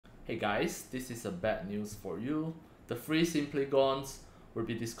Hey guys, this is a bad news for you. The free Simplygons will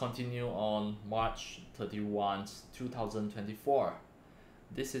be discontinued on March 31, 2024.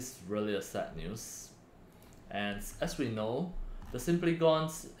 This is really a sad news. And as we know, the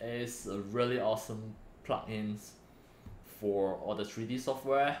Simplygons is a really awesome plugin for all the 3D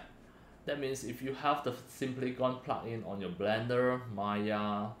software. That means if you have the Simplygon plugin on your Blender,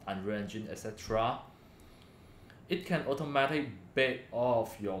 Maya, Unreal Engine, etc., it can automatically bake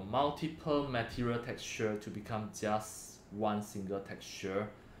off your multiple material texture to become just one single texture,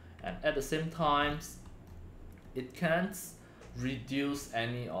 and at the same time it can reduce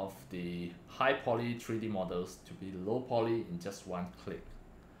any of the high poly 3D models to be low poly in just one click.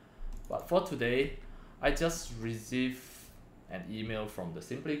 But for today, I just received an email from the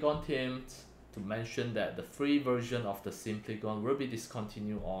Simplygon team to mention that the free version of the Simplygon will be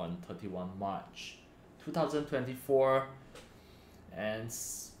discontinued on 31 March 2024, and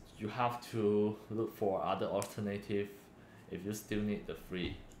you have to look for other alternative if you still need the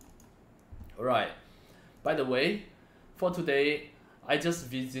free. Alright, by the way, for today I just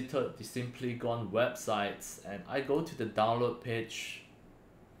visited the Simplygon websites and I go to the download page,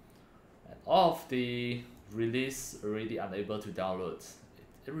 and all of the release already unable to download.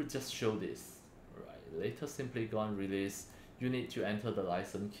 It will just show this. Right, latest Simplygon release, you need to enter the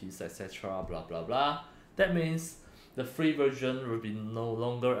license keys, etc. blah blah blah. That means the free version will be no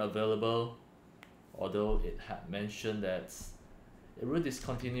longer available, although it had mentioned that it will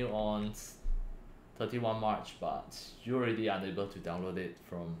discontinue on 31 March, but you're already unable to download it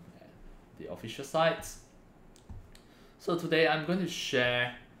from the official site. So today I'm going to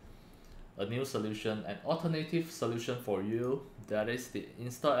share a new solution, an alternative solution for you, that is the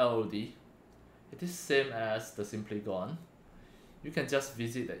InstaLOD. It is same as the Simplygon. You can just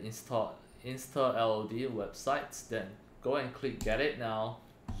visit the InstaLOD website, then go and click get it now.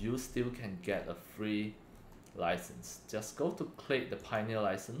 You still can get a free license. Just go to click the Pioneer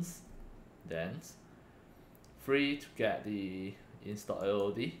license, then free to get the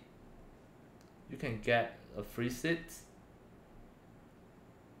InstaLOD. You can get a free seat.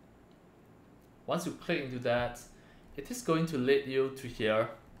 Once you click into that, it is going to lead you to here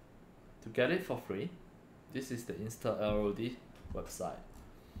to get it for free. This is the InstaLOD website.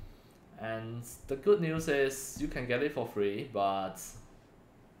 And the good news is you can get it for free, but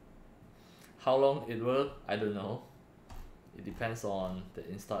how long it will, I don't know. It depends on the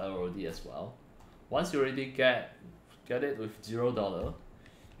InstaLOD as well. Once you already get it with $0,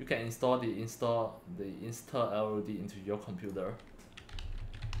 you can install the InstaLOD into your computer.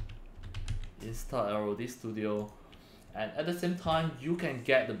 InstaLOD Studio, and at the same time you can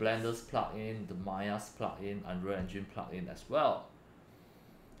get the Blender's plugin, the Maya's plugin, Unreal Engine plugin as well.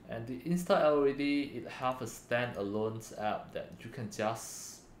 And the InstaLOD, it have a standalone app that you can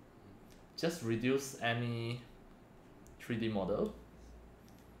just reduce any 3D model.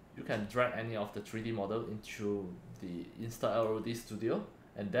 You can drag any of the 3D model into the InstaLOD Studio,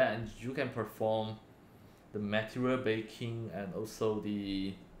 and then you can perform the material baking and also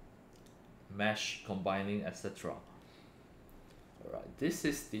the mesh combining, etc. Alright, this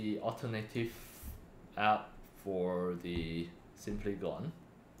is the alternative app for the Simplygon,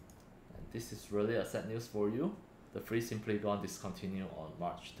 and this is really a sad news for you. The free Simplygon discontinue on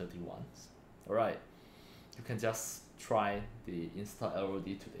March 31. Alright, you can just try the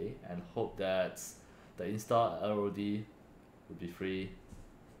InstaLOD today and hope that the InstaLOD will be free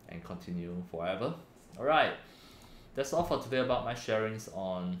and continue forever. Alright, that's all for today about my sharings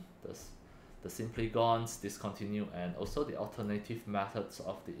on the Simplygons discontinue and also the alternative methods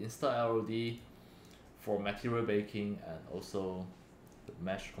of the InstaLOD for material baking and also the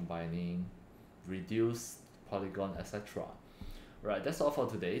mesh combining, reduce polygon, etc. Right, that's all for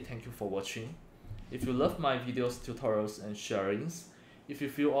today. Thank you for watching. If you love my videos, tutorials and sharings, if you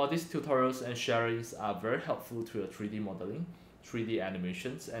feel all these tutorials and sharings are very helpful to your 3D modeling, 3D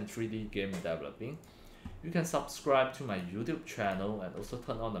animations and 3D game developing, you can subscribe to my YouTube channel and also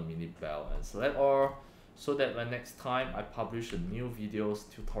turn on the mini bell and select all, so that when next time I publish a new videos,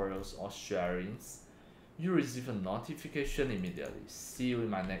 tutorials or sharings, you receive a notification immediately. See you in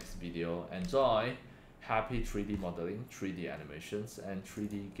my next video. Enjoy! Happy 3D modeling, 3D animations and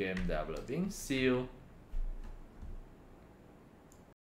 3D game developing. See you!